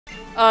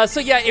So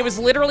yeah, it was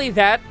literally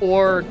that,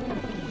 or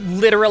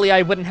literally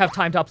I wouldn't have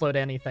time to upload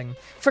anything.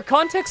 For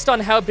context on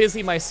how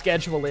busy my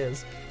schedule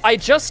is, I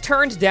just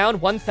turned down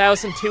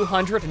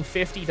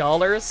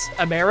 $1,250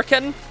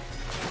 American.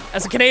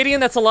 As a Canadian,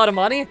 that's a lot of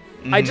money.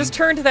 I just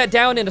turned that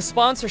down in a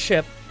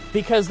sponsorship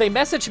because they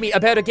messaged me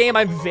about a game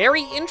I'm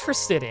very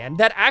interested in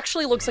that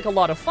actually looks like a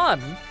lot of fun.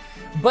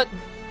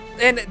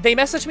 And they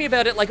messaged me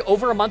about it like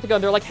over a month ago,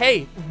 and they're like,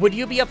 hey, would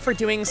you be up for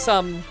doing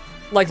some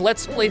like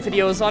Let's Play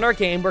videos on our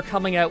game we're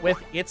coming out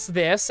with? It's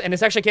this, and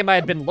it's actually a game I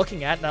had been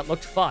looking at and that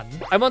looked fun.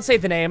 I won't say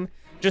the name,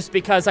 just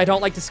because I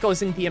don't like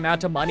disclosing the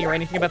amount of money or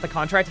anything about the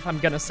contract if I'm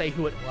gonna say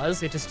who it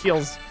was. It just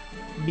feels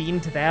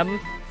mean to them.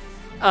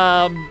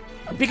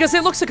 Because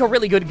it looks like a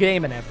really good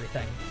game and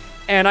everything.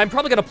 And I'm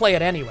probably gonna play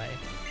it anyway.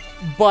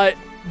 But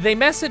they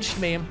messaged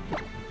me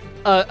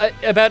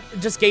about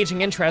just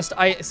gauging interest.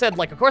 I said,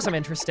 like, of course I'm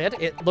interested.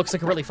 It looks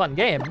like a really fun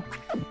game.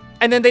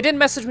 And then they didn't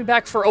message me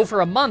back for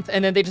over a month,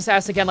 and then they just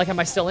asked again, like, am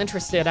I still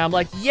interested? And I'm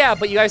like, yeah,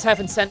 but you guys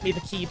haven't sent me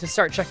the key to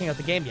start checking out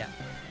the game yet.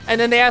 And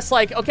then they asked,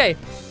 like, okay,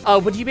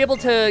 would you be able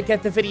to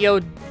get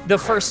the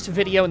first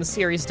video in the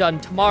series done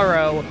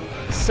tomorrow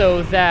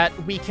so that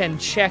we can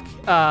check,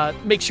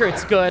 make sure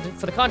it's good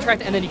for the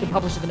contract, and then you can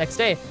publish it the next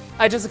day?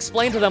 I just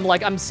explained to them,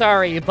 like, I'm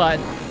sorry, but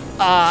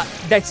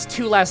that's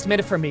too last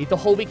minute for me. The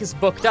whole week is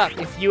booked up.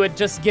 If you had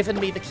just given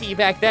me the key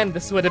back then,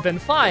 this would have been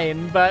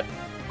fine, but,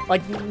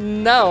 like,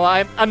 no,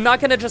 I'm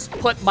not gonna just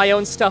put my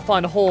own stuff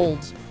on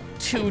hold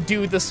to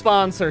do the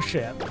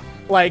sponsorship.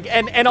 Like,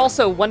 and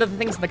also, one of the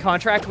things in the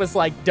contract was,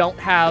 like, don't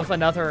have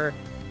another,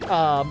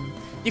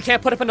 you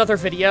can't put up another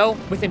video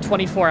within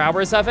 24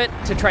 hours of it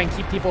to try and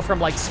keep people from,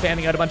 like,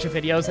 spamming out a bunch of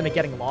videos and it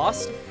getting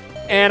lost.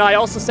 And I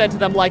also said to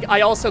them, like,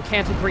 I also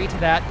can't agree to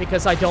that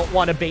because I don't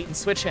want to bait and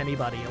switch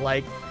anybody.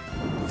 Like,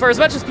 for as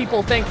much as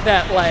people think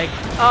that, like,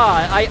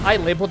 I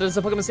labeled it as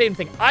a Pokemon Stadium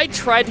thing, I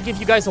tried to give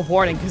you guys a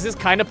warning because it's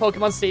kind of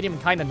Pokemon Stadium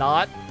and kind of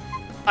not.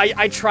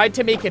 I tried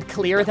to make it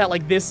clear that,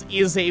 like, this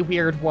is a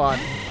weird one.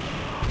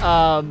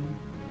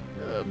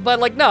 But,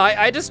 like, no,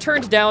 I just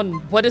turned down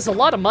what is a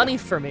lot of money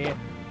for me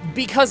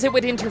because it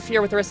would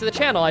interfere with the rest of the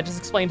channel. I just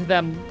explained to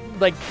them,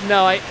 like,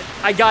 no,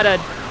 I gotta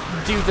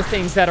do the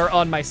things that are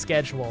on my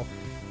schedule.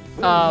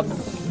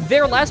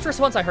 Their last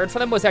response I heard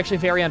from them was actually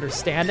very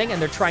understanding, and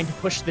they're trying to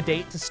push the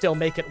date to still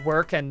make it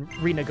work and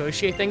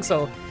renegotiate things,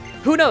 so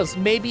who knows,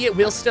 maybe it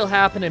will still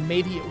happen and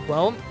maybe it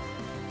won't.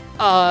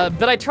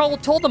 But I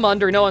told them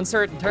under no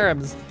uncertain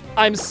terms,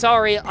 I'm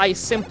sorry, I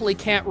simply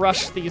can't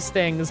rush these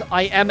things.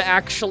 I am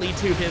actually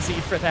too busy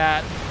for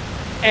that.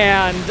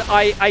 And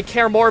I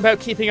care more about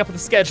keeping up with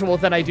the schedule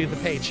than I do the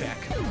paycheck.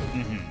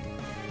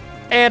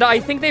 And I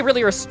think they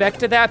really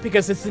respected that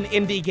because it's an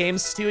indie game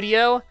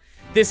studio.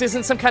 This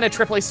isn't some kind of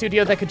AAA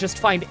studio that could just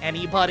find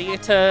anybody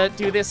to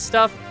do this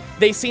stuff.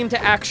 They seem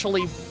to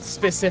actually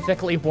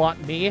specifically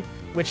want me,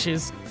 which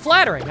is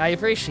flattering. I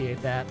appreciate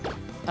that.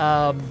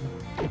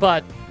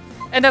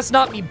 And that's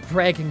not me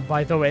bragging,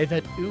 by the way,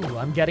 that, ooh,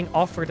 I'm getting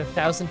offered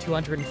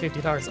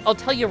 $1,250. I'll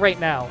tell you right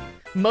now,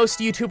 most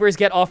YouTubers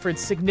get offered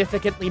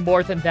significantly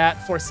more than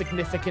that for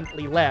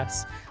significantly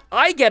less.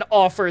 I get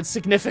offered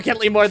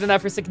significantly more than that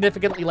for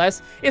significantly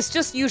less. It's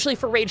just usually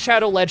for Raid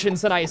Shadow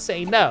Legends, and I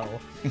say no.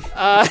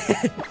 I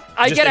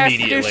just get asked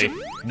immediately, to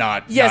do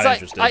not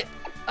interested.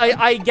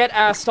 I get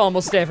asked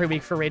almost every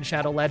week for Raid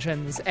Shadow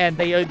Legends, and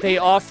they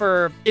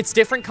offer, it's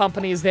different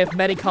companies, they have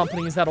many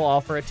companies that'll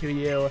offer it to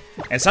you.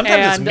 And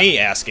sometimes it's me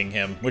asking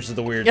him, which is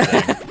the weird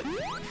thing.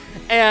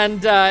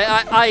 And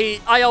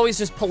I always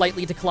just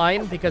politely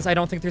decline, because I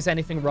don't think there's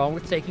anything wrong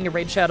with taking a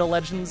Raid Shadow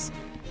Legends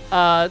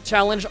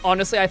challenge.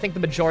 Honestly, I think the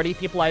majority of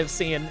people I've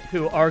seen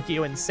who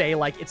argue and say,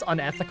 like, it's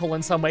unethical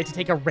in some way to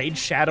take a Raid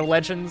Shadow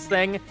Legends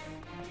thing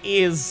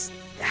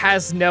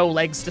has no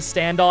legs to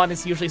stand on.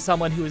 It's usually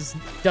someone who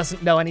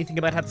doesn't know anything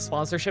about how the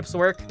sponsorships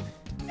work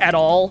at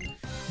all.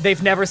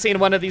 They've never seen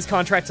one of these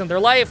contracts in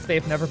their life.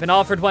 They've never been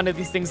offered one of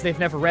these things. They've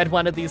never read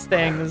one of these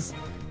things.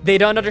 They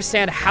don't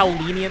understand how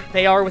lenient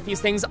they are with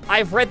these things.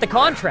 I've read the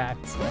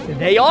contracts.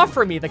 They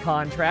offer me the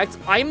contracts.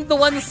 I'm the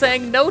one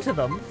saying no to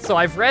them, so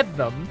I've read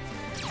them.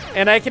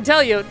 And I can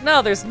tell you,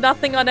 no, there's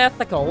nothing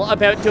unethical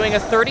about doing a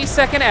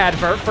 30-second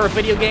advert for a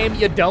video game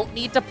you don't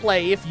need to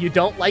play if you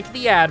don't like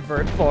the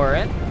advert for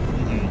it.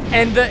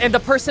 And the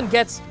person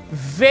gets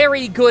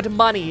very good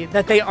money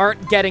that they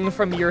aren't getting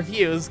from your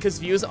views, because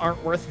views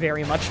aren't worth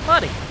very much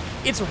money.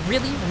 It's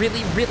really,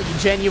 really, really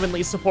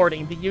genuinely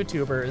supporting the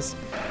YouTubers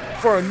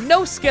for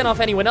no skin off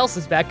anyone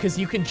else's back, because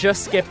you can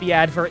just skip the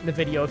advert in the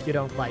video if you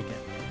don't like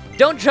it.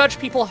 Don't judge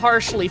people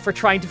harshly for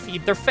trying to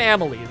feed their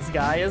families,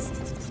 guys.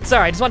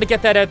 Sorry, I just wanted to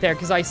get that out there,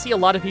 because I see a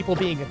lot of people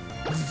being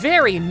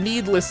very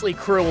needlessly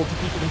cruel to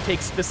people who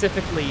take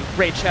specifically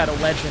Raid Shadow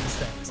Legends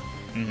things.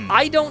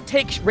 I don't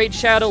take Raid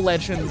Shadow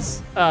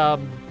Legends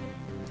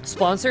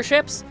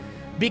sponsorships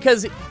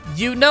because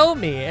you know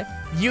me.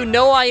 You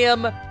know I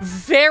am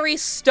very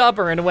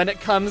stubborn when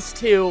it comes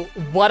to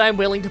what I'm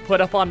willing to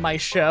put up on my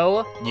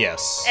show.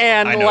 Yes,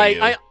 and I know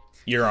like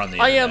you're on the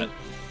internet.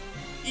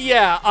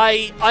 Yeah,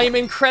 I'm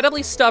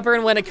incredibly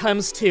stubborn when it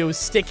comes to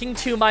sticking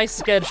to my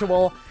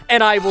schedule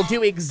and I will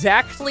do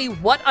exactly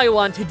what I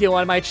want to do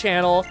on my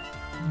channel,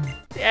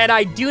 and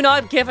I do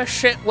not give a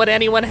shit what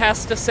anyone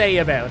has to say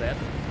about it.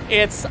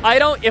 If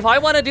I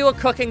want to do a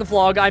cooking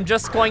vlog, I'm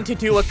just going to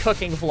do a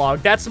cooking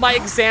vlog. That's my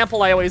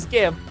example I always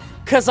give,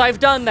 because I've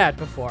done that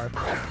before.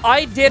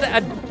 I did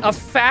a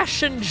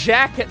fashion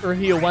jacket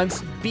review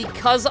once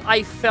because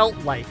I felt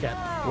like it.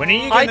 When are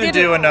you going to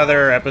do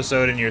another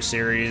episode in your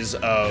series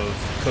of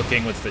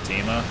cooking with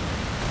Fatima?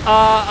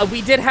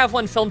 We did have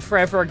one filmed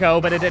forever ago,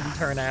 but it didn't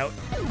turn out.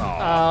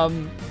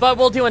 Aww. But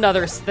we'll do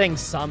another thing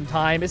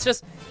sometime. It's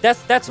just,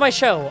 that's my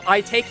show.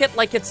 I take it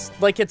like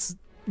it's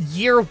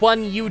year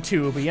one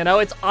YouTube, you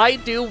know? I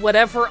do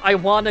whatever I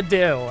want to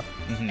do.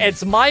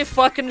 It's my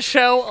fucking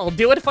show. I'll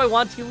do it if I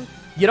want to.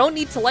 You don't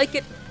need to like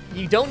it.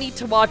 You don't need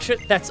to watch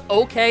it. That's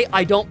okay.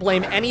 I don't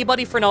blame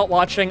anybody for not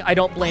watching. I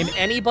don't blame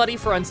anybody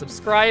for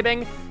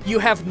unsubscribing. You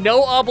have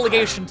no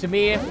obligation to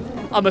me.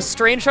 I'm a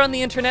stranger on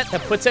the internet that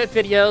puts out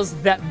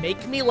videos that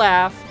make me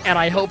laugh, and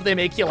I hope they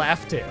make you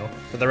laugh too.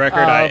 For the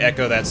record, I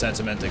echo that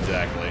sentiment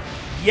exactly.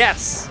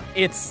 Yes,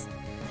 it's,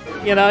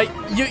 you know,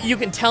 you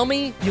can tell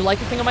me you like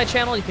a thing on my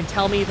channel, you can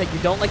tell me that you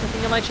don't like a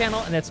thing on my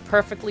channel, and that's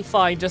perfectly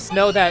fine. Just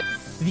know that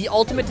the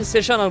ultimate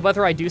decision on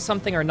whether I do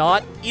something or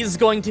not is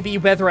going to be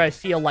whether I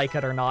feel like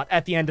it or not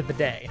at the end of the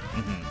day.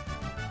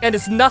 And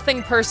it's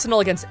nothing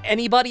personal against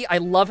anybody. I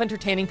love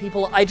entertaining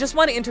people. I just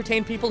want to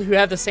entertain people who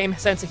have the same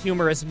sense of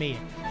humor as me.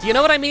 Do you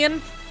know what I mean?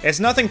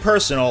 It's nothing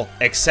personal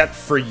except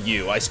for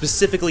you. I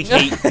specifically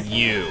hate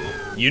you.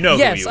 You know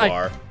who you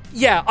are.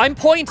 Yeah, I'm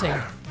pointing.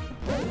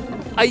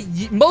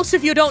 Most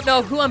of you don't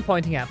know who I'm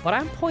pointing at, but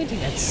I'm pointing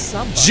at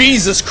somebody.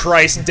 Jesus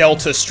Christ,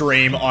 Delta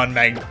Stream on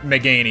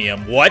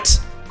Meganium.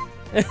 What?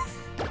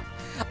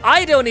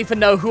 I don't even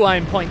know who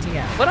I'm pointing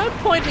at, but I'm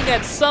pointing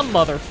at some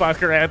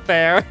motherfucker out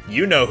there.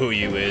 You know who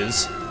you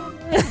is.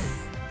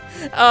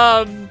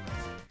 Oh,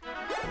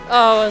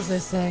 what was I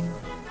saying?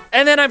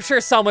 And then I'm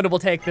sure someone will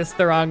take this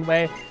the wrong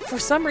way. For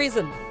some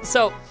reason,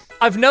 so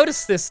I've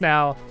noticed this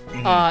now.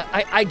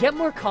 I get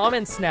more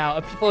comments now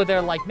of people that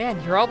are like,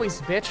 man, you're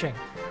always bitching.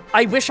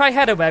 I wish I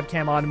had a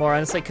webcam on more,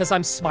 honestly, because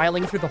I'm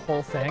smiling through the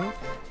whole thing.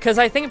 Because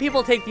I think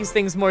people take these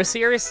things more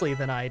seriously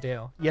than I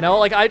do. You know,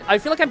 like, I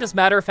feel like I'm just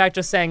matter of fact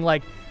just saying,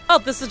 like, oh,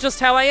 this is just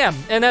how I am.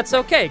 And that's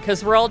okay,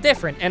 because we're all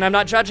different, and I'm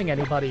not judging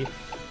anybody.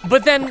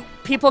 But then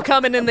people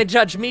come in and they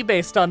judge me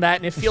based on that,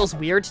 and it feels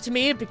weird to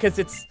me, because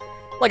it's,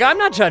 like, I'm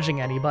not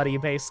judging anybody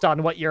based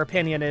on what your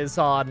opinion is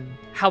on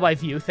how I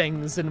view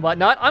things and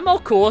whatnot. I'm all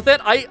cool with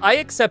it. I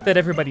accept that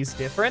everybody's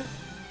different.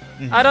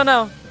 I don't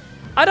know.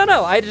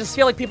 I just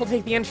feel like people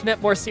take the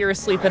internet more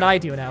seriously than I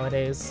do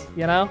nowadays,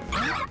 you know?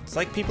 It's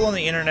like people on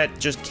the internet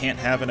just can't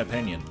have an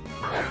opinion.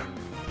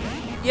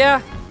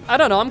 Yeah, I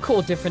don't know. I'm cool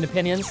with different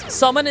opinions.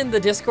 Someone in the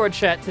Discord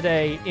chat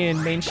today,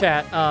 in main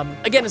chat,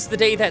 again, it's the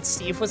day that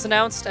Steve was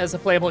announced as a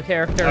playable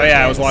character. Oh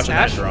yeah, I was watching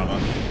that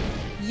drama.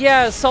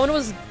 Yeah, someone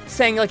was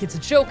saying, like, it's a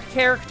joke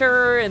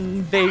character,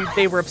 and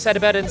they were upset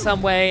about it in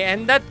some way,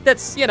 and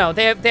that's, you know,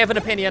 they have an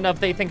opinion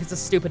of they think it's a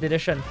stupid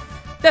addition.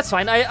 That's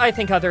fine. I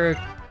think other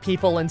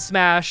people in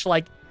Smash,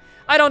 like,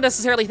 I don't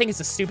necessarily think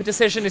it's a stupid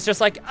decision. It's just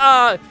like,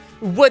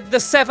 would the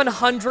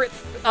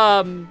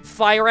 700th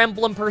Fire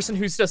Emblem person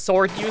who's a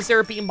sword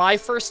user be my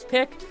first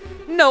pick?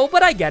 No,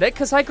 but I get it,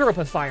 because I grew up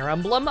with Fire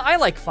Emblem. I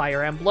like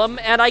Fire Emblem,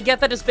 and I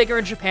get that it's bigger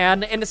in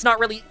Japan, and it's not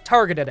really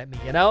targeted at me,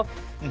 you know?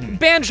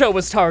 Banjo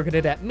was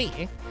targeted at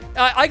me.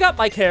 I got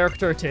my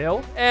character,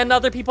 too, and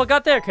other people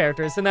got their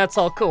characters, and that's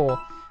all cool.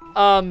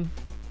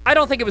 I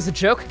don't think it was a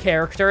joke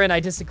character, and I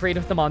disagreed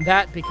with them on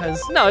that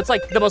because, no, it's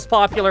like the most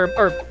popular,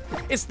 or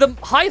it's the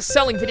highest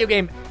selling video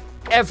game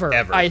ever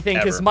I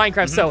think, is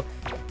Minecraft.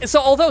 So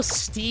although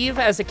Steve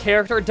as a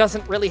character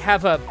doesn't really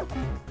have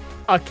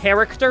a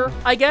character,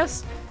 I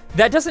guess,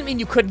 that doesn't mean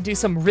you couldn't do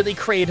some really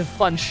creative,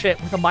 fun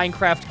shit with a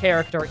Minecraft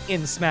character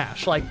in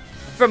Smash. Like,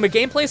 from a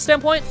gameplay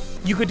standpoint,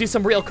 you could do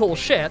some real cool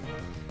shit,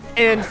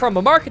 and from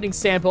a marketing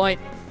standpoint,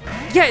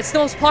 yeah, it's the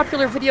most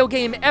popular video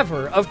game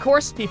ever. Of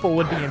course people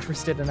would be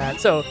interested in that.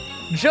 So,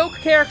 joke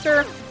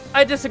character,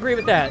 I disagree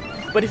with that.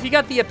 But if you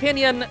got the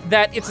opinion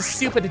that it's a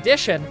stupid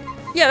addition,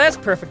 yeah, that's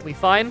perfectly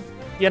fine,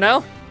 you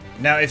know?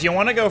 Now, if you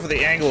want to go for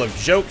the angle of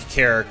joke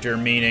character,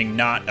 meaning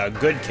not a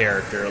good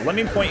character, let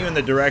me point you in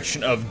the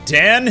direction of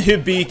Dan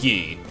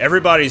Hibiki,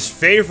 everybody's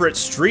favorite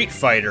Street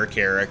Fighter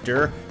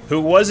character,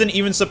 who wasn't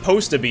even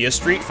supposed to be a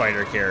Street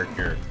Fighter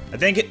character. I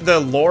think the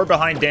lore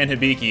behind Dan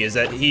Hibiki is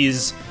that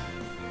he's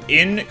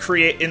in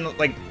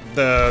like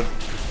the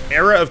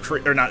era of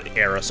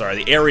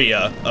the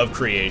area of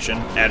creation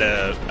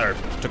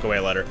took away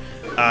a letter.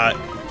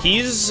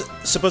 He's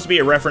supposed to be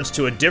a reference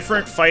to a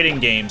different fighting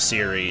game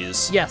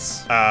series.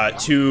 Yes.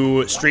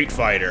 To Street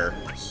Fighter.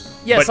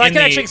 Yes, I can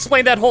actually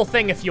explain that whole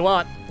thing if you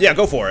want. Yeah,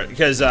 go for it,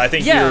 because I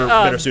think you're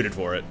better suited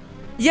for it.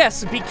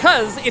 Yes,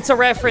 because it's a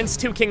reference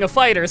to King of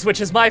Fighters,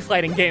 which is my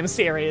fighting game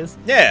series.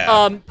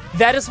 Yeah.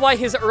 That is why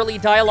his early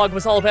dialogue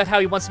was all about how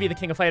he wants to be the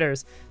King of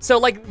Fighters. So,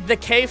 like, the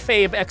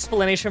kayfabe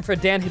explanation for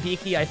Dan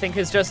Hibiki, I think,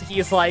 is just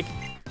he's, like,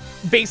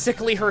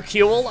 basically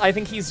Hercule. I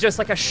think he's just,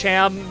 like, a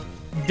sham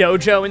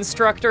dojo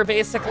instructor,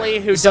 basically,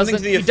 who Something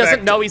doesn't to the he doesn't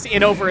effect- know he's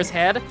in over his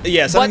head.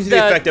 Yeah, something But to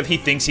the effect of he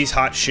thinks he's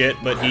hot shit,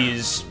 but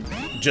he's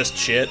just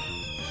shit.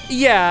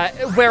 Yeah,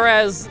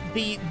 whereas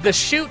the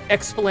shoot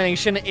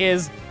explanation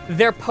is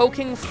they're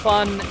poking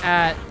fun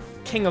at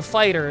King of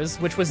Fighters,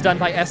 which was done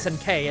by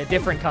SNK, a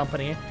different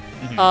company,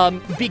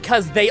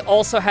 because they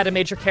also had a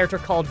major character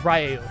called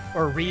Ryu,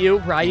 or Ryu,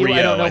 I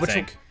don't know which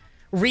one.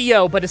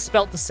 Rio, but it's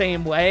spelt the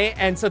same way,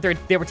 and so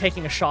they were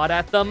taking a shot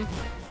at them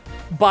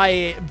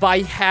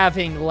by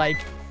having,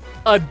 like,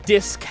 a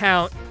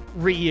discount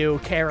Ryu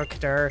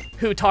character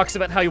who talks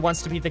about how he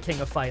wants to be the King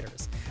of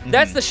Fighters.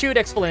 That's the shoot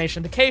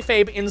explanation. The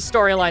kayfabe in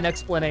storyline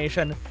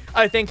explanation,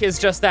 I think, is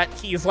just that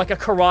he's like a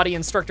karate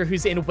instructor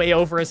who's in way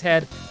over his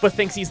head, but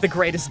thinks he's the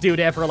greatest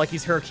dude ever, like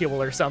he's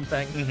Hercule or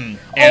something.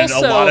 And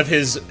Also, a lot of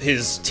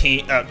his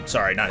team,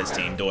 sorry, not his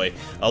team, Doy.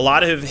 A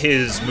lot of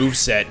his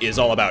moveset is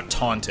all about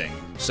taunting.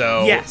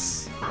 So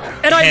yes.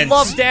 And I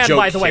love Dan,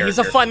 by the way. He's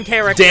a fun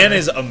character. Dan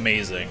is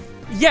amazing.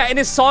 Yeah, and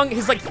his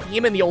like,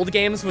 theme in the old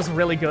games was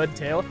really good,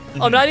 too.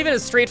 I'm not even a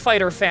Street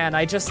Fighter fan.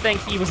 I just think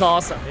he was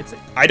awesome.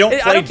 I don't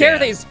care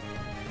that he's...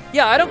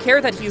 Yeah, I don't care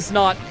that he's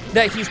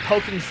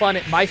poking fun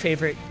at my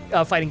favorite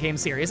fighting game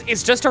series.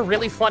 It's just a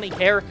really funny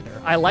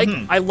character. I like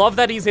him. I love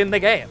that he's in the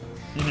game.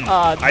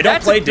 I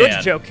don't play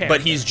Dan, joke character.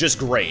 but he's just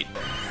great.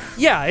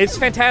 Yeah, it's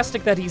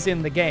fantastic that he's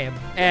in the game.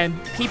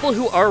 And people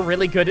who are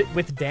really good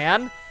with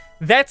Dan,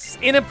 that's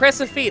an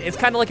impressive feat. It's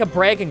kind of like a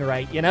bragging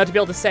right, you know, to be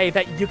able to say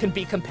that you can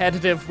be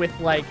competitive with,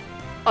 like,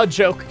 a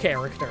joke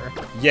character.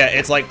 Yeah,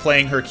 it's like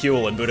playing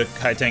Hercule in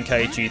Budokai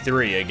Tenkaichi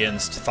 3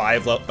 against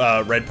 5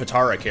 Red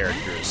Patara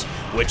characters,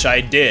 which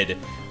I did,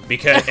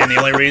 and the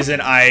only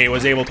reason I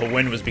was able to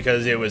win was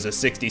because it was a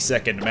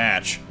 60-second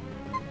match.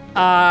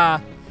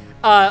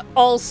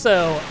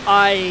 Also,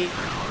 I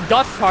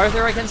got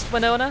farther against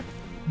Winona,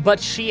 but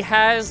she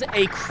has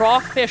a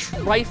crawfish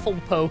rifle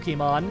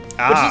Pokemon,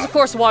 which is, of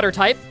course, water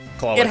type.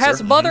 It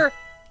has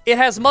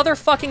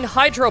motherfucking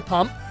Hydro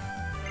Pump,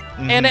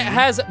 and it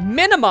has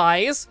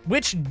Minimize,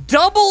 which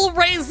double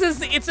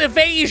raises its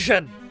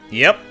evasion.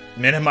 Yep,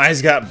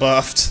 Minimize got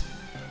buffed.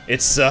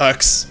 It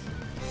sucks.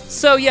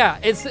 So yeah,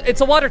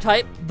 it's a water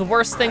type, the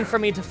worst thing for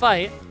me to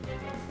fight.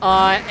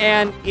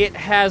 And it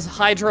has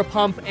Hydro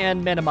Pump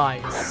and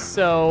Minimize.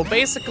 So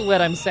basically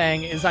what I'm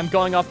saying is I'm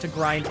going off to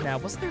grind now.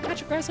 Wasn't there a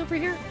patch of grass over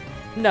here?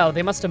 No,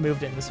 they must have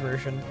moved it in this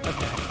version.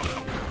 Okay.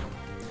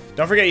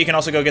 Don't forget you can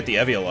also go get the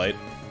Eviolite.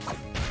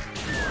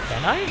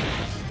 Can I?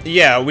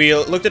 Yeah, we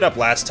looked it up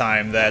last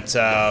time that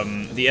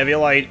the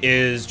Eviolite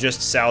is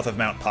just south of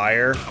Mount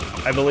Pyre,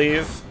 I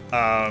believe.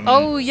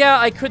 Oh yeah,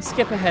 I could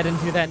skip ahead and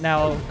do that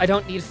now. I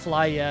don't need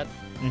Fly yet.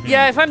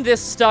 Yeah, if I'm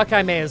this stuck,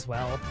 I may as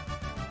well.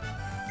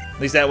 At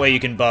least that way you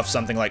can buff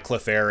something like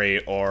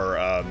Clefairy or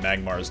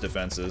Magmar's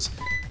defenses.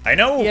 I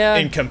know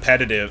in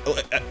competitive,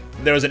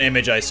 there was an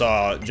image I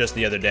saw just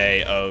the other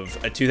day of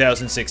a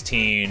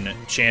 2016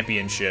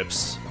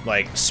 championships,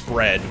 like,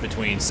 spread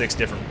between 10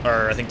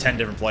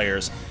 different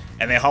players,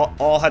 and they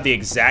all had the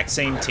exact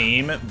same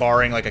team,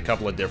 barring, like, a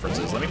couple of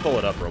differences. Let me pull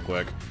it up real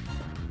quick.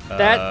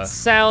 That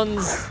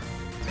sounds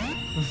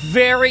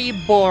very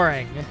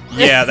boring.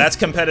 Yeah, that's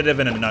competitive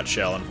in a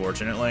nutshell,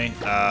 unfortunately.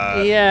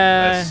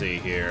 Yeah. Let's see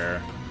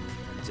here.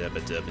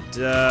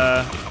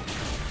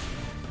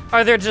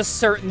 Are there just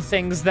certain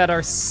things that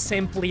are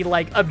simply,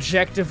 like,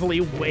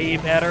 objectively way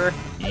better?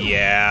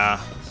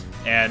 Yeah,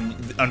 and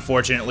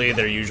unfortunately,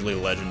 they're usually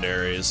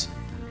legendaries.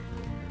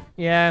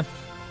 Yeah.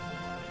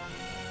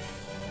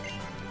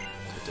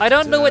 I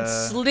don't know what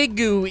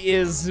Sliggoo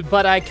is,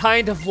 but I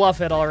kind of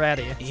love it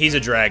already. He's a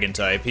dragon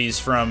type. He's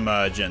from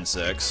Gen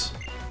 6.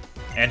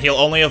 And he'll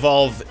only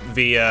evolve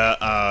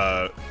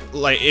via,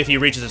 like, if he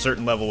reaches a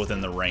certain level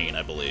within the rain,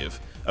 I believe.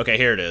 Okay,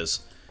 here it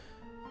is.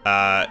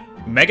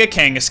 Mega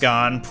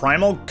Kangaskhan,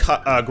 Primal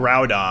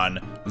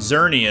Groudon,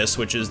 Xerneas,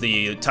 which is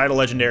the title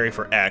legendary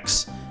for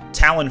X,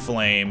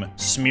 Talonflame,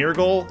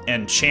 Smeargle,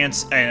 and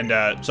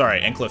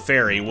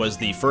Clefairy was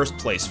the first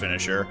place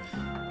finisher.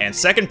 And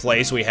second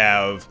place we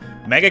have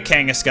Mega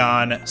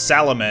Kangaskhan,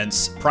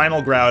 Salamence,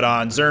 Primal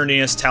Groudon,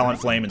 Xerneas,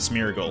 Talonflame, and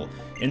Smeargle.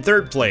 In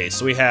third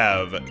place we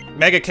have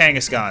Mega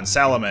Kangaskhan,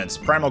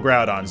 Salamence, Primal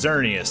Groudon,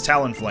 Xerneas,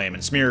 Talonflame, and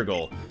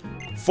Smeargle.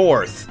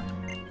 Fourth,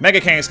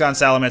 Mega Kangaskhan,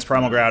 Salamence,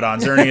 Primal Groudon,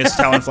 Xerneas,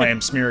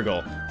 Talonflame,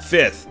 Smeargle.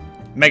 Fifth,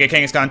 Mega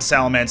Kangaskhan,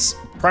 Salamence,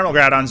 Primal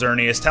Groudon,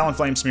 Xerneas,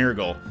 Talonflame,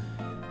 Smeargle.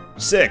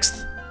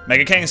 Sixth,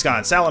 Mega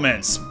Kangaskhan,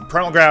 Salamence,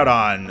 Primal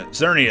Groudon,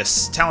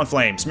 Xerneas,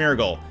 Talonflame,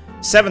 Smeargle.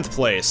 Seventh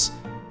place,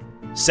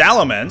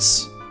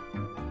 Salamence,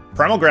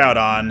 Primal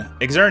Groudon,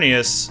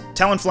 Xerneas,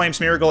 Talonflame,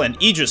 Smeargle, and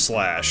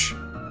Aegislash.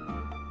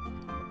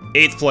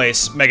 Eighth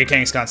place, Mega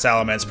Kangaskhan,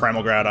 Salamence,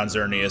 Primal Groudon,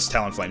 Xerneas,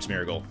 Talonflame,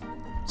 Smeargle.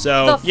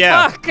 So,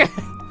 yeah. Fuck?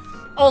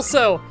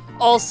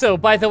 Also,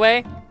 by the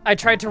way, I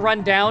tried to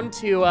run down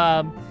to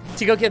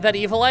go get that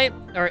Eviolite.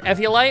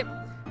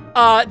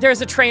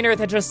 There's a trainer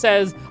that just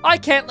says, I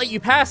can't let you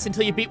pass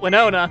until you beat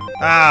Winona.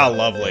 Ah,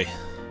 lovely.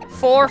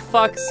 For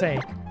fuck's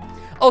sake.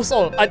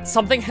 Also,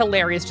 something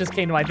hilarious just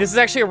came to mind. This is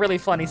actually a really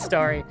funny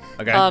story.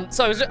 Okay.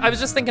 So I was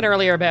just thinking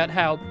earlier about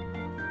how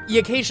you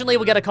occasionally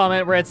will get a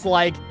comment where it's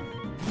like,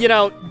 you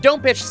know,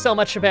 don't bitch so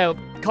much about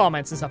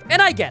comments and stuff.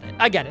 And I get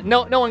it.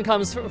 No one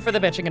comes for the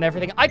bitching and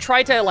everything. I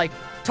try to, like,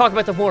 talk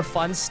about the more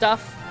fun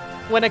stuff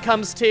when it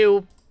comes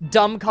to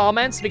dumb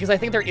comments, because I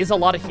think there is a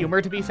lot of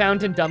humor to be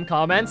found in dumb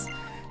comments.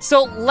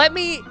 So let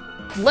me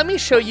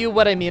show you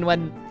what I mean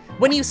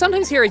when you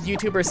sometimes hear a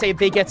YouTuber say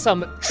they get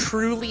some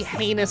truly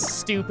heinous,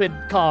 stupid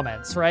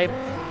comments, right?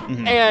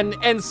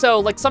 And so,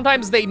 like,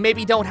 sometimes they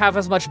maybe don't have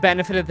as much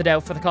benefit of the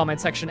doubt for the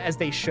comment section as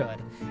they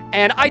should.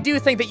 And I do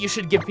think that you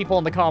should give people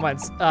in the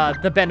comments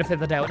the benefit of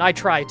the doubt, and I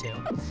try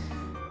to.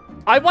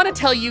 I want to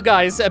tell you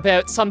guys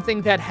about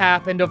something that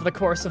happened over the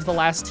course of the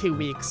last 2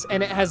 weeks,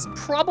 and it has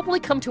probably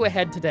come to a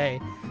head today,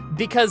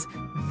 because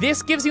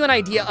this gives you an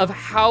idea of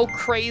how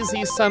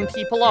crazy some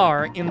people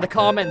are in the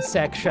comments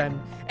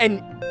section.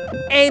 And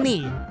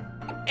any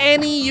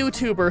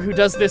YouTuber who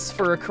does this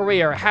for a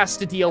career has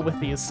to deal with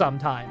these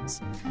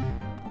sometimes.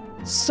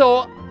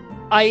 So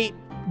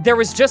there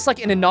was just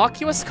like an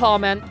innocuous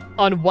comment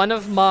on one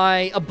of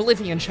my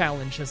Oblivion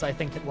challenges, I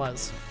think it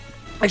was.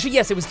 Actually,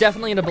 yes, it was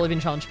definitely an Oblivion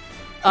challenge.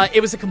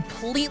 It was a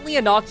completely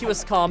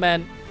innocuous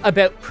comment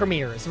about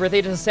premieres, where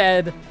they just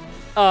said,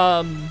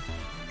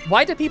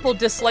 why do people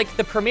dislike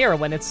the premiere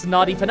when it's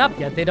not even up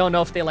yet? They don't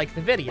know if they like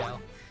the video.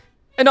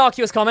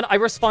 Innocuous comment. I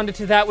responded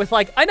to that with,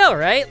 like, I know,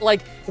 right?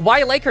 Like,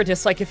 why like or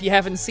dislike if you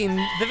haven't seen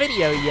the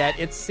video yet?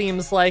 It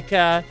seems like,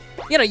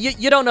 you know,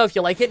 you don't know if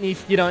you like it, and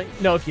you don't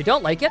know if you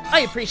don't like it. I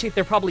appreciate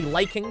they're probably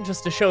liking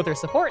just to show their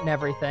support and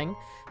everything.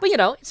 But, you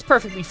know, it's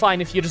perfectly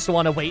fine if you just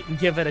want to wait and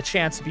give it a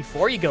chance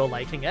before you go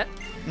liking it.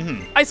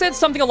 I said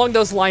something along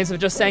those lines of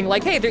just saying,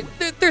 like, hey,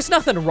 there's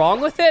nothing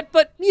wrong with it,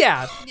 but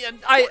yeah,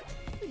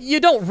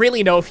 you don't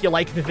really know if you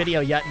like the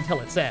video yet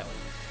until it's out.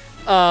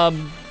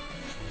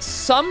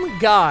 Some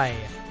guy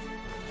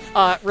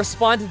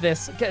responded to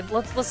this. Okay,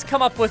 let's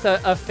come up with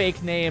a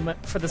fake name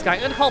for this guy.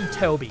 I'm gonna call him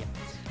Toby.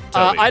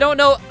 I don't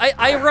know.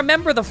 I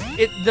remember the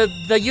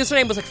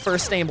username was like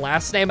first name,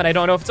 last name, and I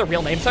don't know if it's a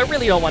real name, so I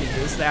really don't want to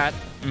use that.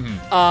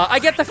 I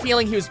get the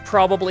feeling he was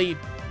probably,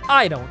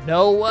 I don't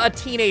know, a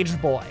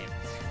teenage boy.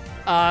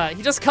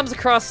 He just comes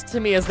across to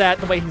me as that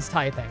the way he's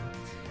typing.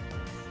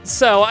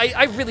 So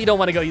I really don't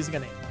want to go using a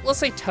name. Let's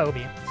say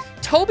Toby.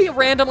 Toby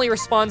randomly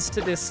responds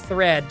to this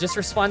thread, just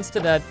responds to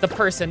the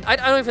person. I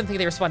don't even think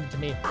they responded to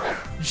me.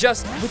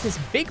 Just with this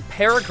big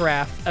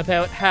paragraph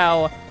about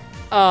how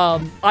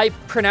I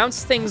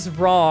pronounced things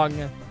wrong,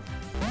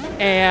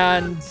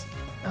 and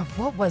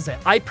what was it?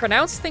 I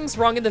pronounced things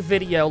wrong in the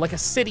video, like a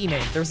city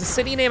name. There was a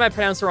city name I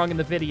pronounced wrong in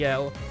the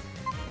video,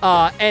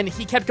 and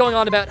he kept going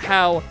on about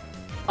how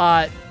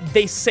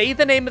they say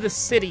the name of the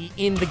city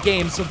in the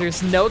game, so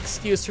there's no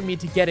excuse for me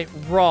to get it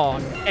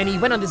wrong. And he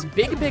went on this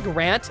big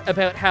rant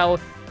about how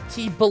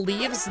he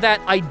believes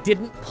that I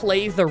didn't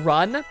play the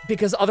run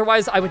because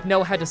otherwise I would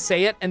know how to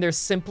say it, and there's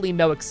simply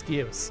no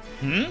excuse.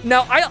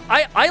 Now,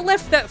 I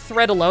left that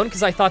thread alone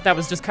because I thought that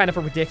was just kind of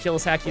a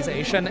ridiculous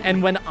accusation,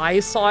 and when I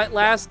saw it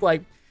last,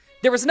 like,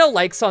 there was no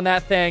likes on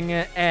that thing,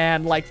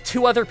 and like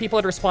 2 other people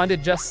had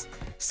responded just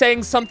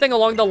saying something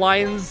along the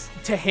lines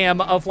to him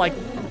of like,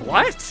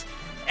 what?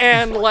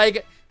 And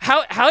like,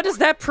 how does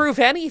that prove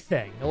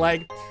anything?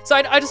 Like, so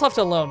I just left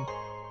it alone.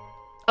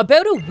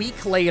 About a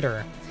week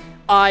later,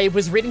 I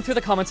was reading through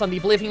the comments on the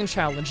Oblivion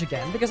challenge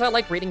again, because I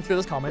like reading through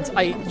those comments.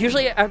 I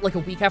usually, like a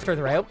week after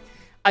they're out,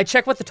 I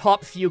check what the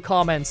top few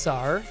comments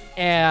are,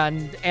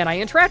 and I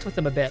interact with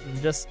them a bit,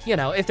 and just, you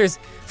know, if there's,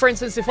 for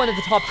instance, if one of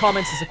the top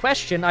comments is a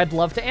question, I'd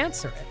love to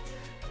answer it.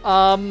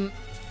 One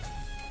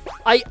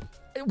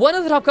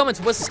of the top comments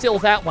was still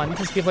that one,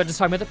 because people are just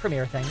talking about the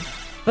premiere thing.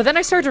 But then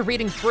I started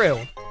reading through,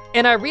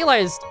 and I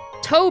realized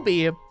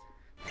Toby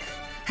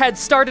had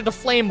started a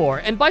flame war.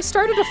 And by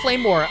started a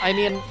flame war, I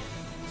mean,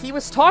 he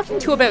was talking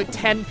to about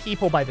 10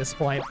 people by this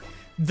point.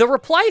 The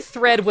reply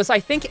thread was, I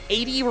think,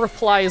 80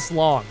 replies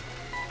long.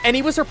 And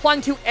he was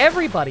replying to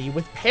everybody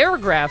with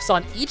paragraphs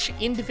on each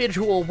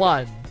individual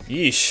one.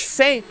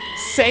 Yeesh.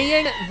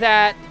 Saying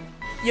that,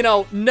 you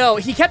know, no,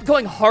 he kept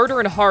going harder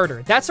and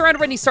harder. That's around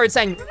when he started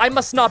saying, I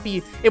must not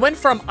be, it went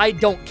from I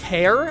don't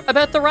care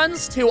about the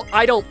runs to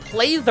I don't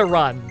play the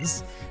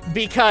runs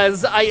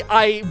because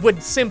I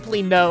would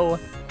simply know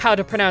how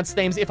to pronounce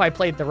names if I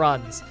played the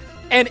runs.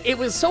 And it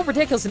was so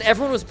ridiculous, and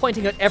everyone was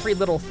pointing out every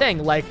little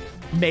thing, like,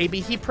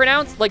 maybe he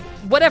pronounced, like,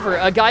 whatever,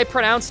 a guy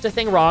pronounced a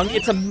thing wrong,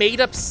 it's a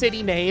made-up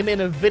city name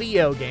in a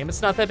video game,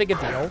 it's not that big a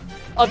deal.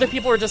 Other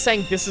people were just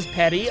saying, this is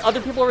petty.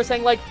 Other people were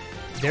saying, like,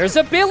 there's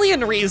a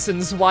billion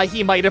reasons why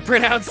he might have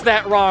pronounced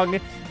that wrong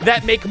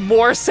that make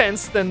more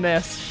sense than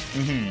this.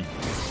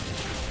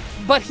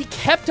 But he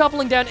kept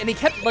doubling down, and he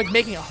kept, like,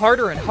 making it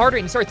harder and harder,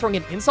 and he started throwing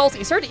in insults.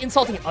 He started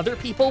insulting other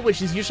people,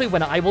 which is usually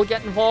when I will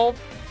get involved.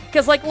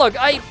 Because, like, look,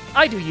 I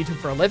do YouTube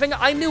for a living.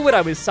 I knew what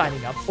I was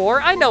signing up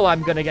for. I know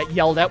I'm gonna get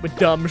yelled at with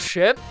dumb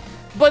shit.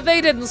 But they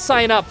didn't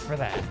sign up for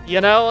that, you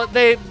know?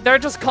 They're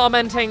just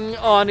commenting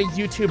on a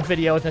YouTube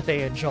video that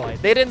they enjoy.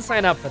 They didn't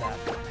sign up for that.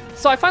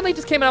 So I finally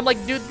just came in, I'm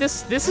like, dude,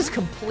 this is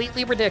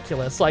completely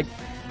ridiculous. Like,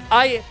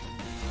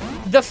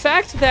 The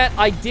fact that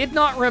I did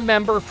not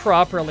remember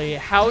properly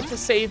how to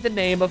say the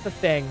name of a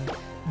thing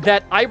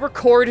that I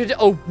recorded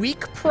a week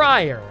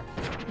prior,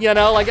 you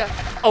know, like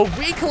a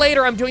week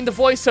later I'm doing the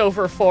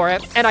voiceover for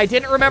it, and I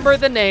didn't remember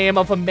the name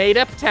of a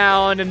made-up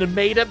town and a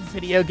made-up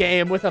video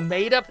game with a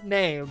made-up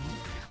name.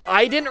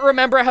 I didn't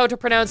remember how to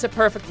pronounce it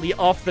perfectly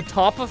off the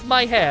top of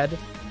my head.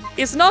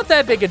 It's not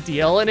that big a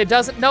deal, and it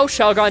doesn't, no,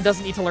 Shogun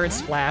doesn't need to learn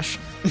Splash.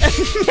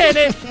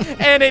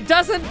 and it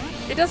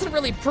doesn't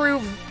really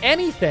prove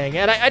anything.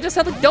 And I just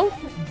had like, don't,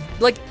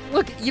 like,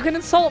 look, you can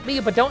insult me,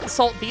 but don't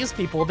insult these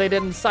people. They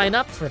didn't sign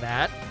up for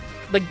that.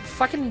 Like,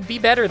 fucking be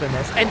better than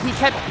this. And he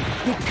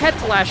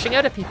kept lashing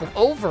out at people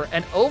over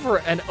and over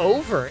and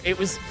over. It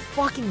was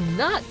fucking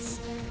nuts.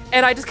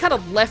 And I just kind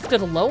of left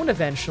it alone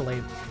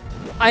eventually.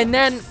 And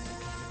then,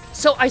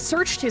 so I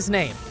searched his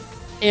name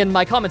in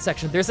my comment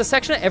section. There's a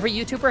section that every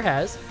YouTuber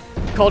has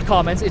called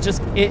comments. It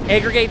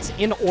aggregates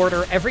in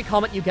order every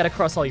comment you get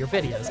across all your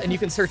videos, and you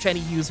can search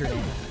any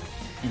username.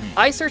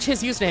 I search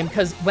his username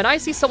because when I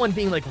see someone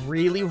being like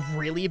really,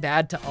 really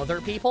bad to other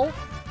people,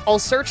 I'll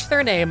search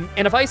their name,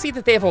 and if I see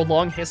that they have a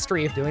long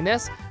history of doing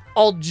this,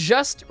 I'll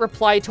just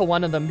reply to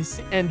one of them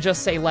and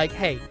just say like,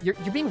 hey, you're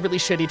being really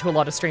shitty to a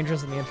lot of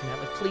strangers on the internet.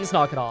 Like, please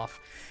knock it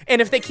off.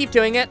 And if they keep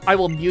doing it, I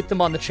will mute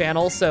them on the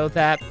channel so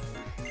that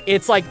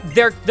it's like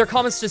their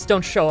comments just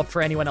don't show up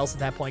for anyone else at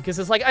that point. Because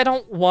it's like, I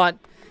don't want...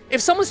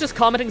 If someone's just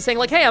commenting saying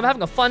like, hey, I'm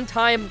having a fun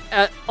time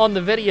on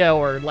the video,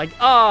 or like,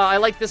 I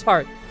like this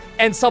part,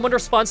 and someone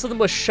responds to them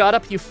with shut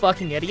up, you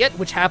fucking idiot,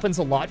 which happens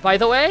a lot, by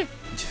the way.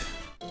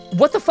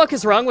 What the fuck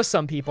is wrong with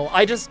some people?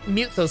 I just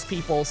mute those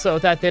people so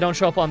that they don't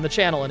show up on the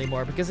channel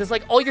anymore, because it's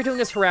like, all you're doing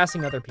is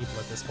harassing other people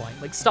at this point.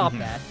 Like, stop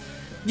that.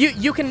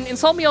 You can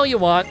insult me all you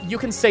want, you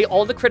can say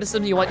all the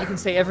criticism you want, you can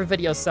say every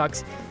video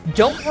sucks.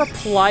 Don't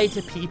reply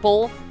to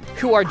people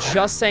who are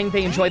just saying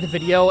they enjoy the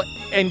video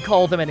and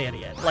call them an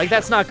idiot. Like,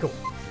 that's not cool.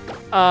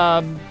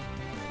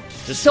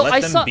 Just so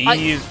let them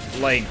be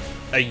like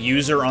a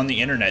user on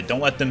the internet. Don't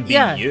let them be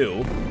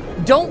you.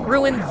 Don't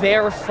ruin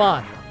their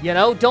fun, you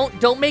know?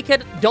 Don't make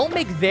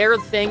their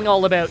thing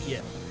all about you.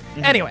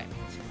 Anyway,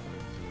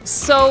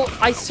 so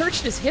I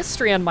searched his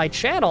history on my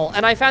channel,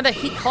 and I found that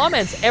he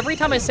comments every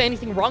time I say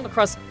anything wrong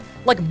across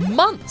like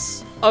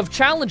months of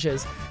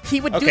challenges.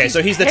 He would do Okay,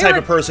 so he's the type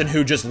of person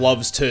who just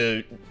loves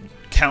to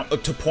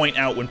point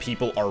out when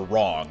people are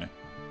wrong,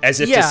 as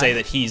if to say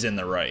that he's in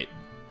the right.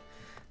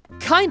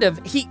 Kind of.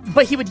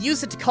 But he would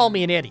use it to call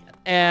me an idiot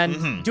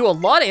and do a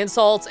lot of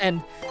insults.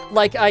 And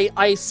like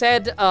I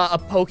said a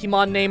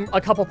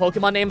couple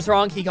Pokemon names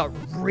wrong. He got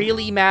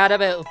really mad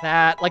about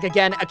that. Like,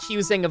 again,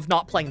 accusing of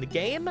not playing the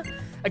game,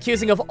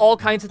 accusing of all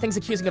kinds of things,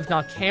 accusing of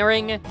not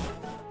caring,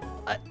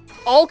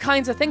 all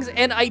kinds of things.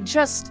 And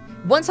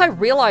once I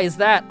realized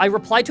that, I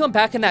replied to him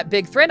back in that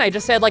big thread, and I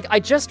just said, like,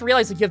 I just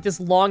realized that you have this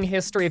long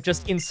history of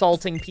just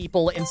insulting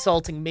people,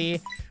 insulting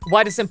me.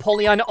 Why does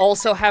Empoleon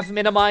also have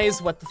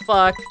minimize? What the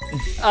fuck?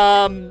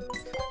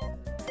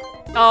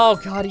 Oh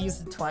god, he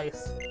used it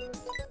twice.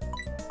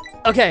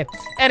 Okay,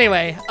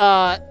 anyway,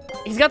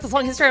 he's got this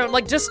long history, I'm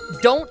like,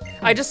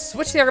 I just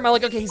switched the argument, I'm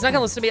like, okay, he's not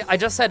gonna listen to me. I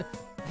just said,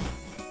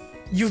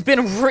 you've been,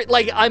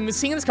 I'm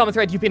seeing this comment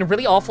thread, you've been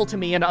really awful to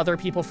me and other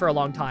people for a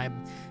long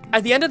time.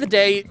 At the end of the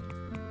day,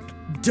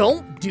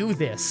 don't do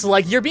this.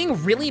 Like, you're being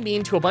really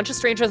mean to a bunch of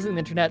strangers on the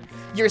internet.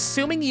 You're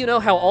assuming you know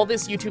how all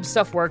this YouTube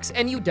stuff works,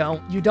 and you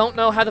don't. You don't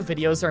know how the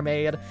videos are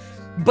made,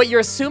 but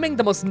you're assuming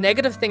the most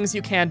negative things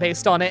you can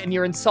based on it, and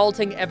you're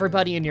insulting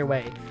everybody in your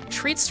way.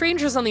 Treat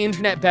strangers on the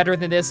internet better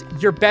than this.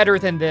 You're better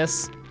than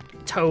this,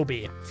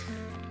 Toby.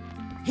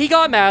 He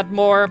got mad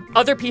more.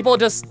 Other people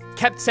just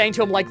kept saying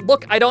to him, like,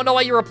 look, I don't know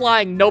why you're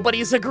replying.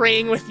 Nobody's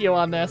agreeing with you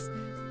on this.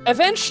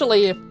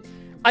 Eventually,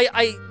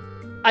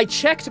 I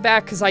checked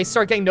back because I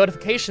started getting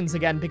notifications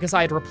again because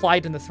I had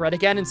replied in the thread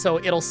again, and so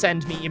it'll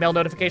send me email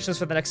notifications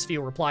for the next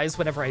few replies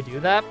whenever I do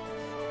that.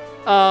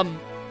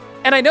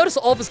 And I noticed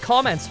all of his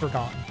comments were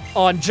gone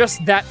on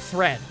just that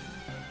thread.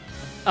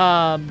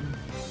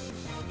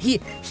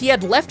 He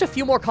had left a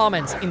few more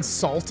comments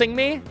insulting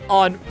me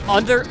on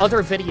other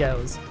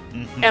videos,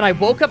 and I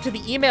woke up to the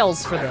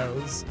emails for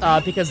those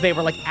because they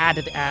were like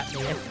added at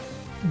me.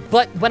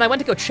 But when I went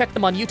to go check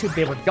them on YouTube,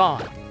 they were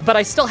gone. But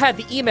I still had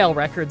the email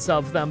records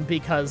of them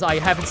because I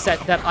haven't set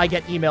that I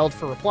get emailed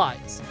for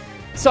replies.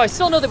 So I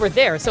still know they were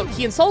there. So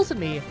he insulted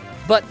me,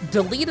 but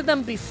deleted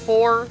them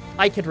before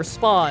I could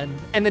respond,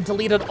 and then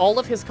deleted all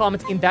of his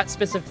comments in that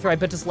specific thread,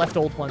 but just left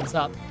old ones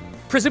up.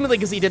 Presumably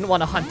because he didn't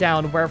want to hunt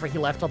down wherever he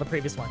left all the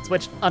previous ones,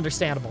 which,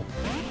 understandable.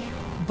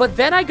 But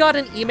then I got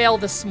an email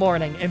this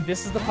morning, and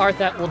this is the part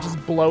that will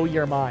just blow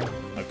your mind.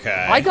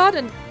 Okay. I got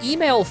an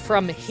email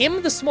from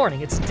him this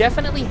morning. It's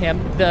definitely him.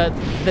 The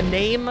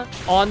name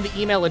on the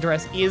email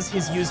address is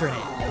his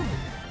username.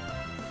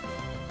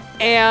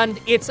 And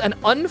it's an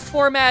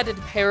unformatted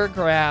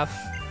paragraph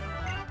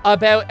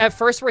about, at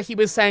first, where he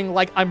was saying,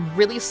 like, I'm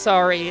really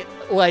sorry,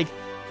 like,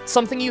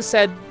 something you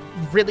said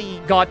really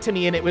got to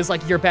me, and it was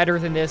like, you're better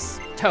than this,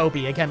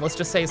 Toby. Again, let's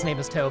just say his name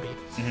is Toby.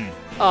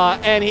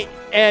 And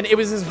it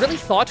was this really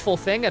thoughtful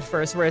thing at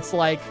first, where it's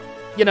like,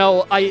 you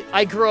know,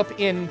 I grew up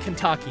in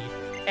Kentucky,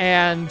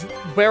 and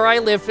where I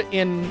live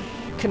in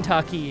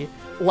Kentucky,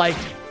 like,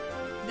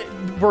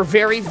 we're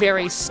very,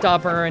 very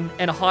stubborn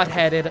and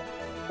hot-headed.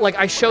 Like,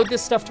 I showed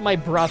this stuff to my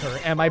brother,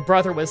 and my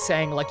brother was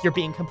saying, like, you're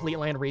being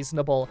completely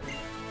unreasonable.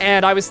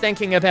 And I was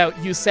thinking about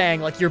you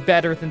saying, like, you're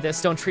better than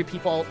this, don't treat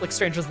people, like,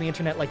 strangers on the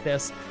internet like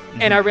this.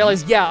 And I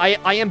realized, yeah,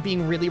 I am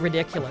being really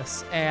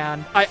ridiculous.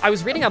 And I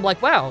was reading, I'm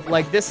like, wow,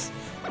 like, this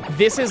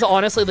is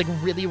honestly, like,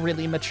 really,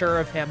 really mature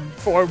of him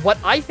for what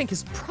I think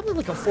is probably,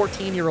 like, a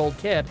 14-year-old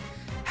kid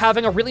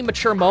having a really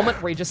mature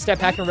moment where he just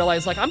stepped back and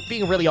realized, like, I'm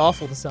being really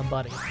awful to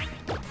somebody.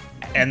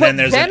 And then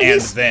there's an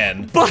and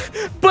then. But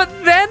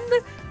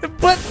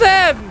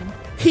then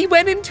he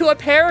went into a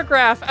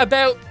paragraph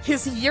about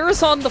his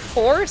years on the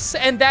force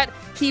and that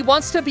he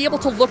wants to be able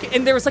to look,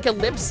 and there was like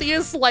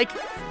ellipses, like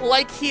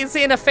he's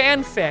in a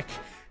fanfic.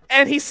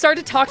 And he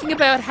started talking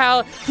about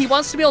how he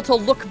wants to be able to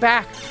look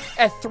back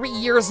at 3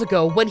 years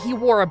ago when he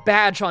wore a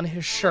badge on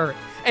his shirt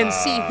and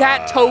see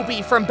that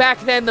Toby from back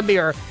then in the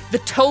mirror, the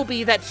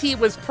Toby that he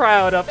was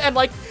proud of. And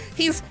like,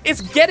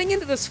 it's getting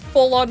into this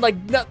full-on, like,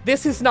 no,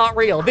 this is not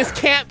real. This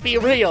can't be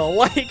real.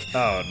 Like,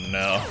 oh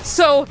no.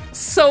 So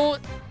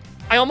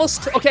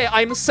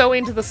I'm so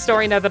into the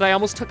story now that I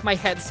almost took my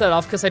headset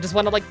off because I just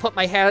want to, like, put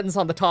my hands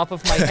on the top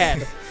of my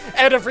head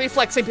out of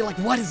reflex and be like,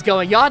 what is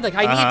going on? Like,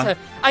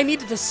 I need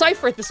to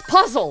decipher this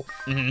puzzle.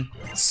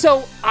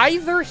 So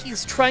either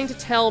he's trying to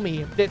tell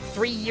me that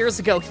 3 years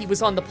ago he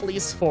was on the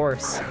police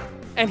force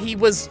and he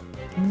was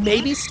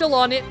maybe still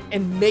on it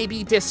and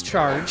maybe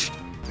discharged.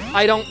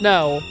 I don't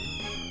know.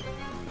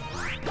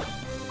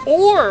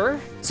 Or,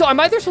 so I'm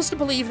either supposed to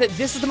believe that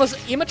this is the most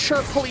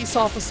immature police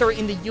officer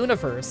in the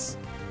universe,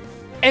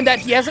 and that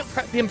he hasn't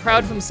been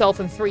proud of himself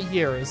in 3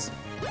 years,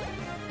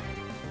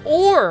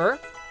 or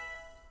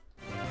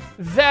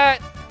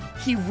that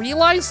he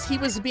realized he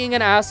was being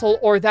an asshole,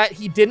 or that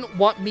he didn't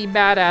want me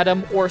mad at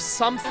him, or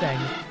something,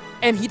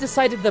 and he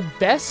decided the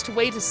best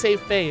way to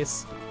save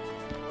face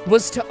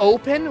was to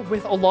open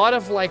with a lot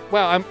of like,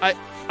 wow,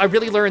 I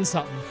really learned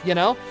something, you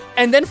know?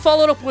 And then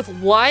followed up with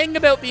lying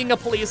about being a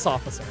police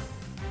officer.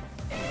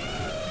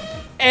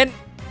 And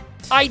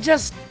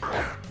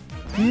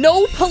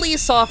no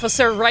police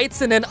officer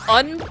writes in an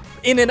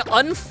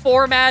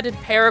unformatted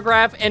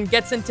paragraph and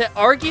gets into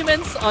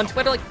arguments on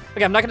Twitter. Like,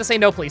 okay, I'm not gonna say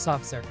no police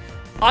officer.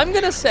 I'm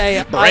gonna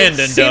say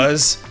Brandon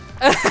does.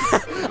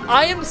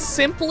 I am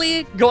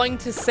simply going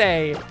to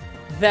say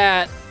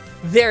that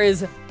there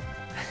is.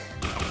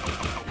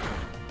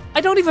 I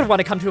don't even want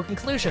to come to a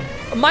conclusion.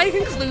 My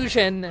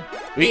conclusion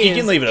is... You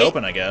can leave it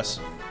open, I guess.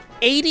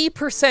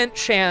 80%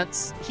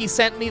 chance he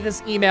sent me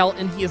this email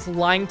and he is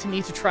lying to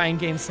me to try and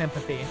gain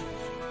sympathy.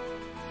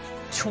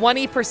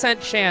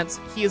 20%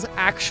 chance he is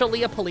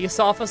actually a police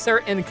officer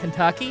in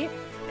Kentucky,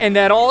 and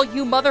that all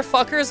you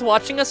motherfuckers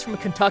watching us from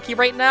Kentucky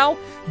right now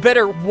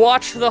better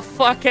watch the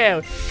fuck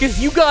out.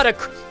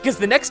 Because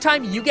the next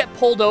time you get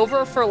pulled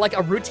over for like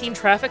a routine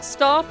traffic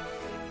stop,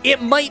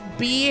 it might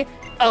be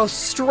a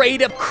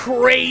straight up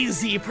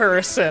crazy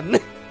person.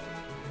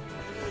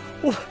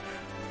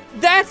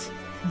 That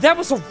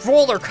was a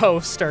roller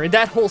coaster,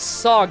 that whole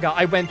saga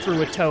I went through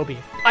with Toby.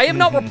 I have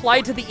not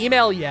replied to the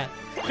email yet,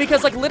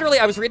 because like literally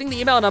I was reading the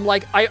email and I'm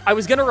like, I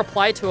was gonna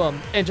reply to him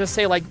and just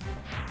say like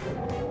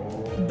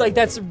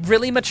that's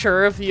really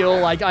mature of you.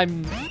 Like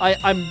I'm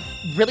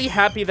really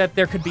happy that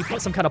there could be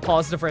some kind of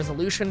positive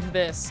resolution to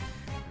this.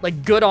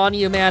 Like, good on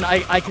you, man.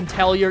 I can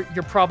tell you're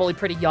probably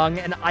pretty young,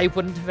 and I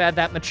wouldn't have had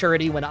that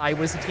maturity when I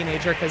was a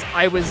teenager, because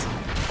I was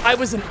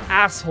an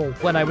asshole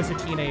when I was a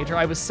teenager.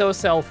 I was so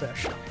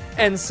selfish.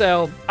 And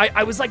so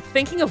I was like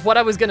thinking of what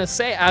I was gonna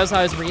say as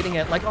I was reading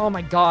it, like, oh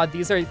my god,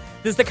 this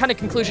is the kind of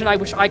conclusion I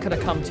wish I could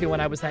have come to when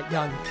I was that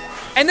young.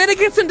 And then it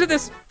gets into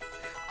this,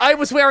 I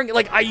was wearing,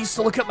 like, I used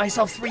to look at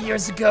myself 3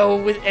 years ago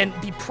and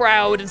be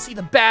proud and see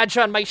the badge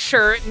on my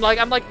shirt, and like,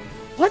 I'm like,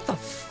 what the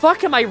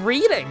fuck am I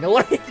reading?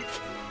 Like,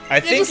 I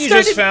think you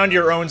just found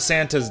your own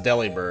Santa's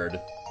deli bird.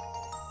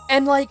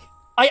 And like,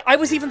 I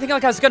was even thinking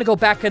like I was gonna go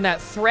back in that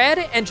thread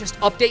and just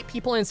update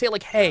people and say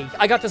like, hey,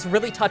 I got this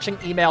really touching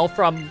email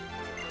from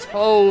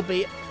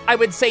Toby. I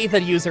would say the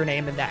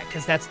username in that,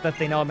 because that's what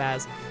they know him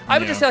as. I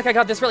would just say like, I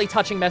got this really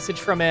touching message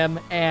from him,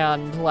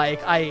 and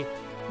like, I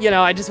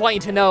just want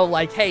you to know,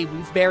 like, hey,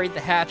 we've buried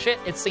the hatchet.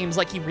 It seems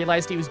like he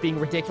realized he was being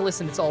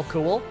ridiculous and it's all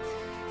cool.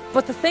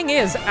 But the thing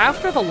is,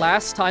 after the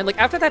last time, like,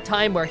 after that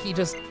time where he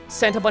just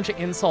sent a bunch of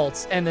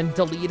insults and then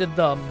deleted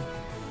them,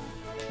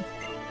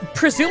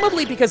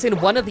 presumably because in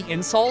one of the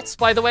insults,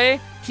 by the way,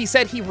 he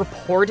said he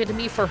reported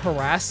me for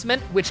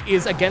harassment, which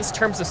is against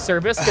terms of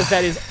service, because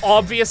that is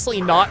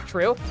obviously not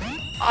true.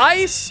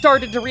 I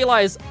started to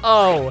realize,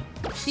 oh,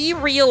 he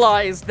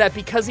realized that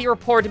because he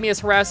reported me as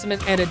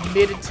harassment and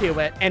admitted to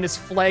it, and is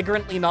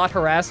flagrantly not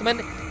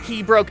harassment,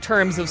 he broke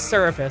terms of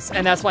service,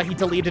 and that's why he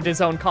deleted his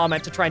own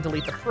comment to try and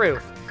delete the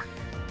proof.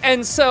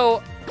 And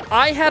so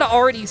I had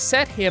already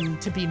set him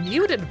to be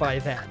muted by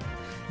then,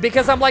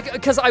 because I'm like,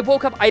 because I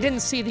woke up, I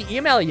didn't see the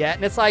email yet,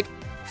 and it's like,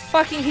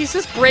 fucking, he's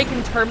just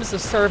breaking terms of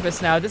service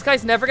now. This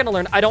guy's never gonna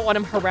learn. I don't want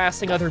him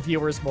harassing other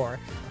viewers more.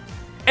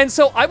 And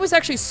so I was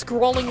actually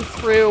scrolling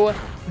through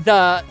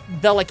the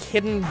like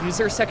hidden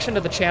user section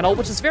of the channel,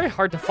 which is very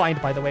hard to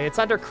find, by the way. It's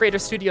under Creator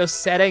Studio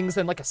settings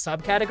and like a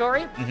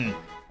subcategory.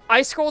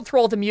 I scrolled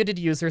through all the muted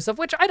users, of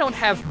which I don't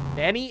have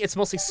many. It's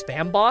mostly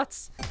spam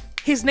bots.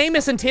 His name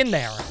isn't in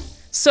there.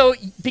 So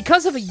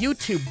because of a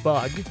YouTube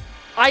bug,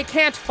 I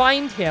can't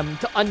find him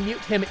to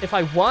unmute him if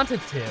I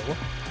wanted to.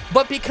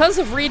 But because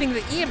of reading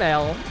the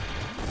email,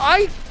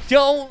 I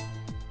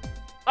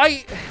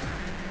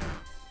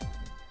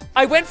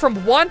went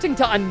from wanting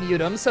to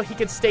unmute him so he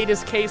could state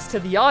his case to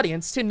the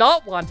audience to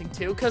not wanting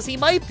to because he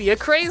might be a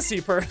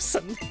crazy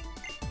person.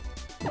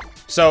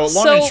 So,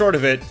 long and short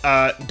of it,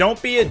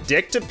 don't be a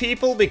dick to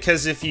people,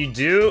 because if you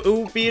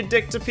do be a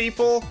dick to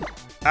people,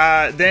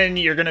 then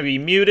you're gonna be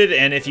muted,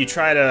 and if you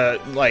try to,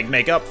 like,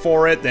 make up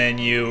for it, then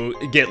you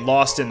get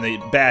lost in the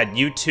bad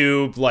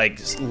YouTube, like,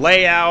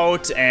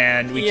 layout,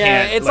 and we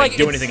can't, like,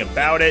 do anything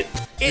about it.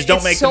 Just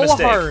don't make the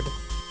mistake.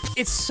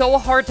 It's so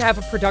hard to have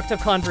a productive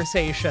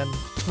conversation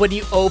when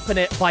you open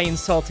it by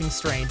insulting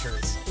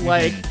strangers.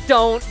 Like,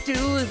 don't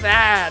do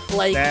that.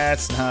 Like,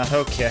 that's not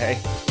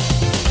okay.